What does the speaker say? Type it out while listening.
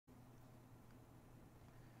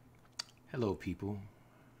Hello, people.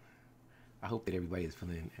 I hope that everybody is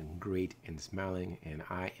feeling great and smiling, and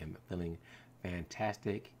I am feeling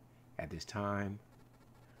fantastic at this time.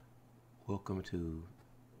 Welcome to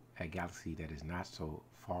a galaxy that is not so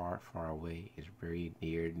far, far away. It's very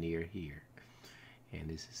near here. And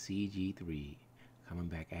this is CG3 coming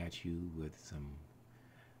back at you with some,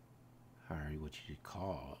 or what you should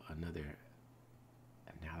call another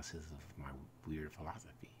analysis of my weird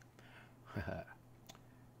philosophy.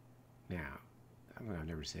 Now, I've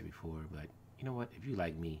never said before, but you know what? If you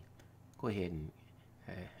like me, go ahead and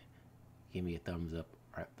uh, give me a thumbs up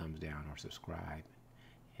or thumbs down or subscribe,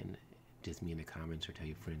 and diss me in the comments or tell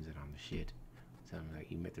your friends that I'm the shit. Something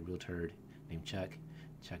like you met the real turd named Chuck.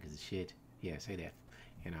 Chuck is the shit. Yeah, say that,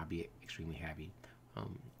 and I'll be extremely happy.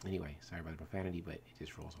 Anyway, sorry about the profanity, but it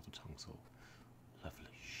just rolls off the tongue. So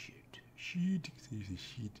lovely shit, shit,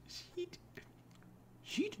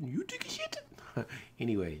 and you take a shit.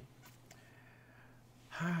 Anyway,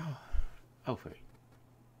 how? Okay,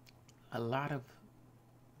 a lot of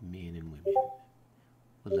men and women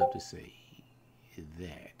would love to say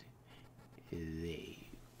that they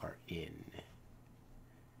are in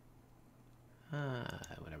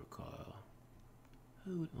what I would call.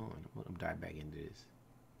 Hold on, I'm dive back into this.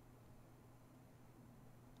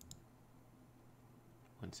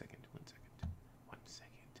 One second.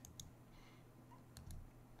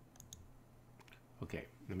 Okay,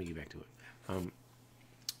 let me get back to it.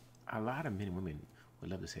 A lot of men and women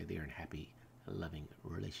would love to say they're in happy, loving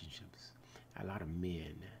relationships. A lot of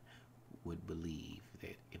men would believe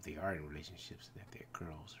that if they are in relationships, that their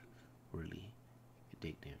girls really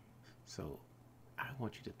dig them. So I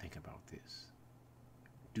want you to think about this.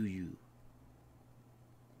 Do you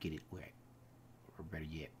get it wet? Or better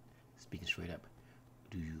yet, speaking straight up,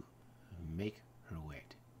 do you make her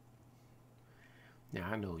wet? Now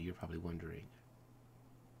I know you're probably wondering,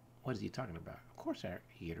 what is he talking about? Of course I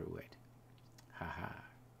get her wet. Haha.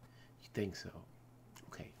 You think so?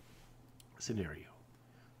 Okay. Scenario.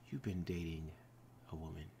 You've been dating a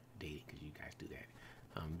woman, because you guys do that.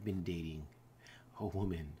 Been dating a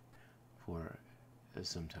woman for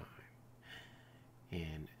some time.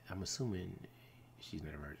 And I'm assuming she's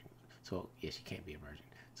not a virgin. So, yeah, she can't be a virgin.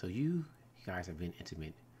 So you guys have been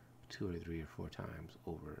intimate 2 or 3 or 4 times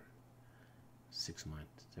over 6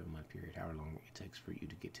 months, 7-month period, however long it takes for you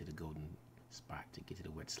to get to the golden spot, to get to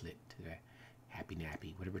the wet slit, to the happy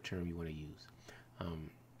nappy, whatever term you want to use.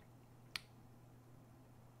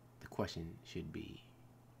 The question should be,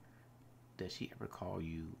 does she ever call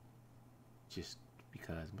you just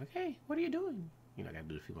because I'm like, hey, what are you doing? You know, I gotta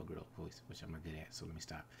do the female girl voice, which I'm not good at, so let me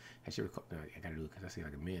stop. Has she ever called? No, I gotta do it because I say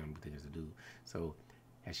like a man, I'm thinking it's a dude. So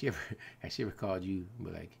has she ever called you and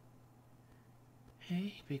be like,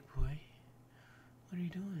 hey, big boy, what are you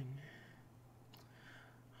doing?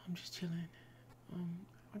 I'm just chilling.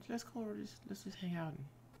 Let's go over. Let's just hang out and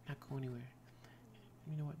not go anywhere.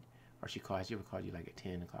 You know what? Or she ever called you like at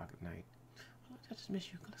 10 o'clock at night? Oh, I just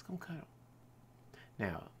miss you. Let's come cuddle.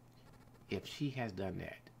 Now, if she has done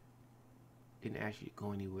that, didn't ask you to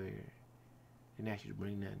go anywhere, didn't ask you to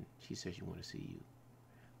bring nothing, she says she want to see you,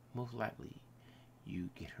 most likely you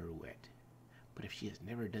get her wet. But if she has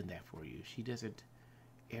never done that for you, if she doesn't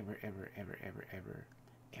ever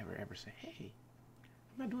say, hey,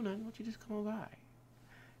 I'm not doing nothing, why don't you just come on by?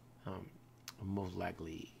 Most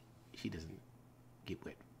likely she doesn't get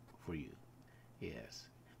wet for you. Yes,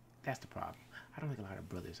 that's the problem. I don't think a lot of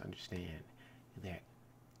brothers understand that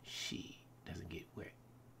she doesn't get wet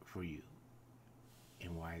for you.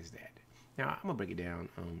 And why is that? Now, I'm gonna break it down.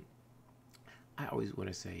 I always want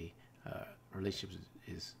to say relationships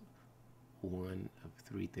is one of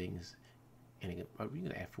 3 things, and we're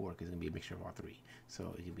gonna add 4 because it's gonna be a mixture of all 3.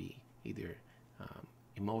 So it could be either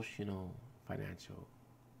emotional, financial,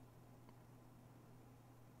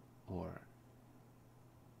 or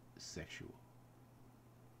sexual.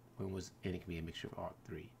 And it can be a mixture of all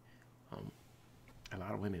 3. A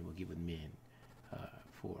lot of women will get with men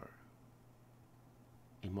for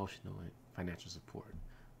emotional and financial support,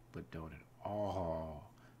 but don't at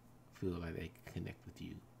all feel like they can connect with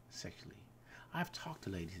you sexually. I've talked to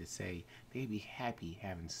ladies that say they'd be happy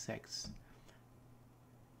having sex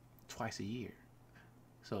twice a year.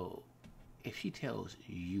 So if she tells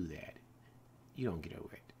you that, you don't get her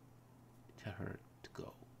wet. Tell her to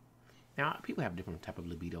go. Now, people have different type of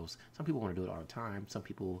libidos. Some people want to do it all the time. Some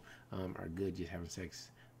people are good just having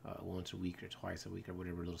sex once a week or twice a week or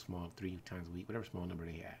whatever, a little small, 3 times a week, whatever small number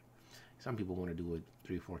they have. Some people want to do it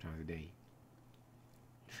 3 or 4 times a day.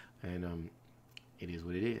 And it is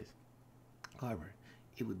what it is. However,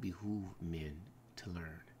 it would behoove men to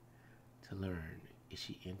learn. Is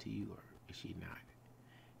she into you or is she not?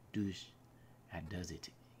 Does it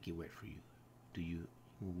get wet for you? Do you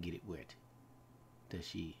get it wet? Does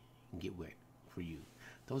she get wet for you?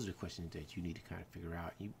 Those are the questions that you need to kind of figure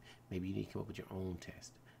out. Maybe you need to come up with your own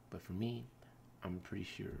test. But for me, I'm pretty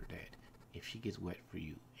sure that if she gets wet for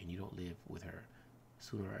you and you don't live with her,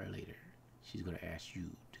 sooner or later, she's going to ask you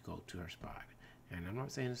to go to her spot. And I'm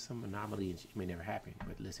not saying it's some anomaly and it may never happen,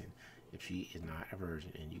 but listen, if she is not a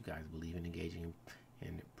virgin and you guys believe in engaging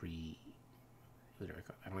in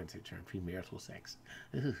I don't like to say the term premarital sex,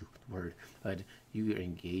 word, but you are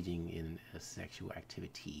engaging in a sexual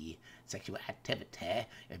activity. If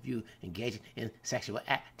you engage in sexual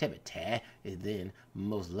activity, then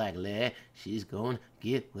most likely she's going to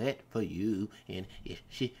get wet for you. And if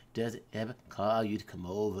she doesn't ever call you to come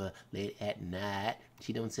over late at night,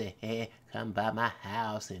 she don't say, hey, come by my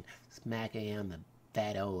house and smack her on the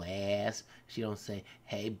fat old ass. She don't say,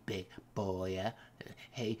 hey, big boy,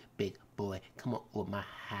 come on over my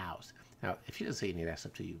house. Now, if she doesn't say any of that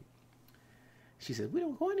stuff to you, she says, we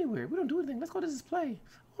don't go anywhere. We don't do anything. Let's go to this play.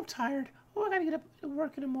 Oh, I'm tired. Oh, I got to get up and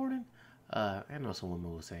work in the morning. I know some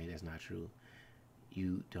women will say that's not true.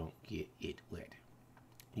 You don't get it wet.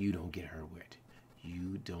 You don't get her wet.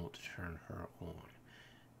 You don't turn her on.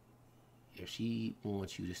 If she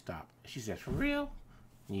wants you to stop, she says, for real?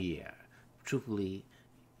 Yeah. Truthfully,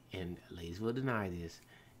 and ladies will deny this,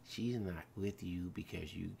 she's not with you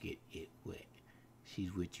because you get it wet.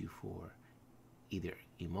 She's with you for either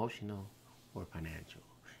emotional or financial.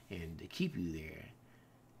 And to keep you there,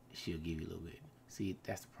 she'll give you a little bit. See,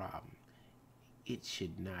 that's the problem. It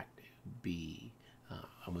should not be,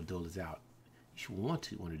 I'm gonna dole this out. You should want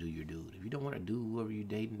to do your dude. If you don't want to do whoever you're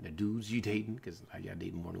dating, the dudes you dating, because y'all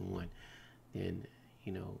dating more than one, then,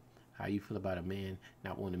 how you feel about a man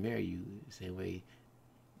not wanting to marry you, the same way,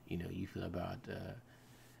 you feel about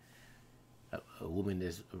a woman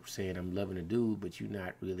that's saying I'm loving a dude, but you're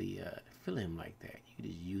not really feeling him like that. You're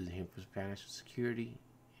just using him for financial security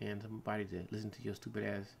and somebody to listen to your stupid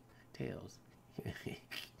ass tales.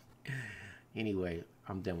 Anyway,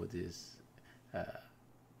 I'm done with this.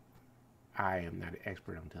 I am not an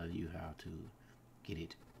expert. I'm telling you how to get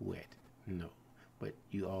it wet. No, but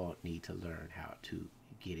you all need to learn how to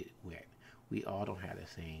get it wet. We all don't have the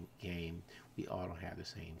same game. We all don't have the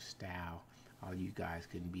same style. All you guys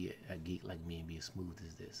couldn't be a geek like me and be as smooth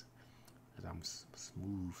as this. Because I'm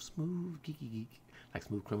smooth, geeky geek. Like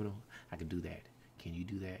Smooth Criminal. I can do that. Can you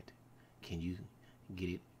do that? Can you get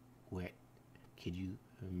it wet? Can you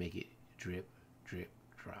make it drip, drip,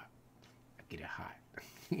 drop? Get it hot.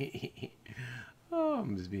 Oh,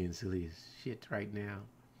 I'm just being silly as shit right now.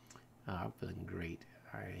 I'm feeling great.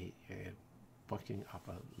 I am functioning off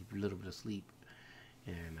a little bit of sleep,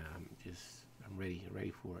 and I'm ready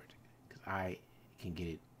for it, because I can get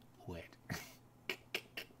it wet.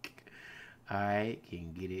 I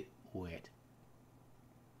can get it wet.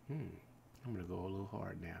 I'm gonna go a little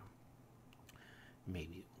hard now.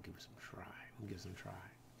 Maybe we'll give it some try.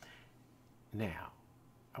 Now,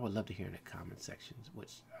 I would love to hear in the comment sections,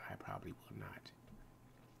 which I probably will not.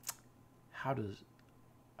 How does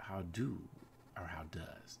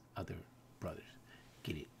other brothers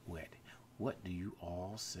get it wet? What do you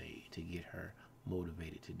all say to get her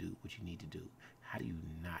motivated to do what you need to do? How do you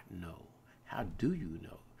not know? How do you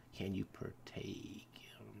know? Can you partake?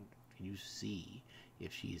 Can you see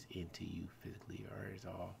if she is into you physically, or is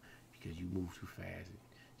all because you move too fast and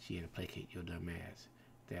she had to placate your dumb ass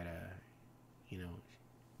that you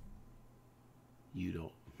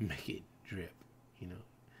don't make it drip,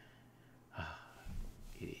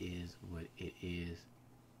 It is what it is.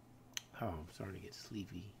 Oh, I'm starting to get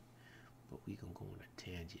sleepy, but we gonna go on a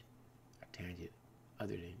tangent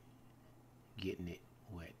other than getting it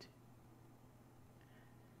wet.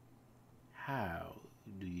 How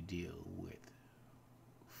do you deal with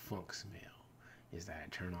funk smell? Is that a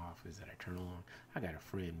turn off? Is that a turn on? I got a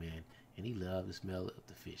friend, man, and he loves the smell of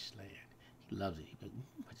the fish land. He loves it. He's like,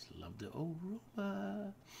 I just love the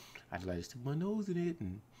aroma. I'd like to stick my nose in it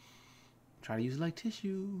and try to use it like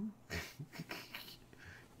tissue.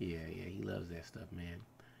 Yeah, he loves that stuff, man.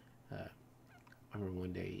 I remember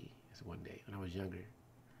one day when I was younger,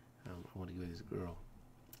 I wanted to go with this girl,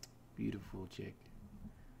 beautiful chick.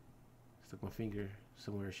 Stuck my finger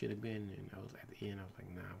somewhere it should have been, and I was at the end. I was like,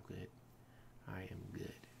 nah, I'm good. I am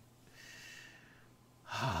good.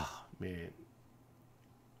 Oh man,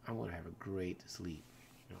 I'm gonna have a great sleep.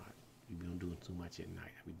 I've been doing too much at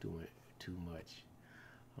night. I've been doing too much.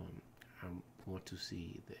 I want to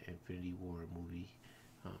see the Infinity War movie.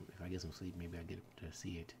 If I get some sleep, maybe I get to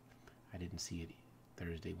see it. I didn't see it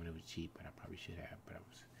Thursday when it was cheap, but I probably should have. But I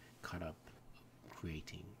was caught up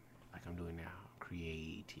creating, like I'm doing now. I'm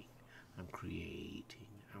creating.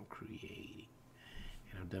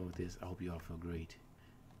 done with this. I hope you all feel great.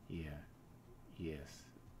 Yeah. Yes.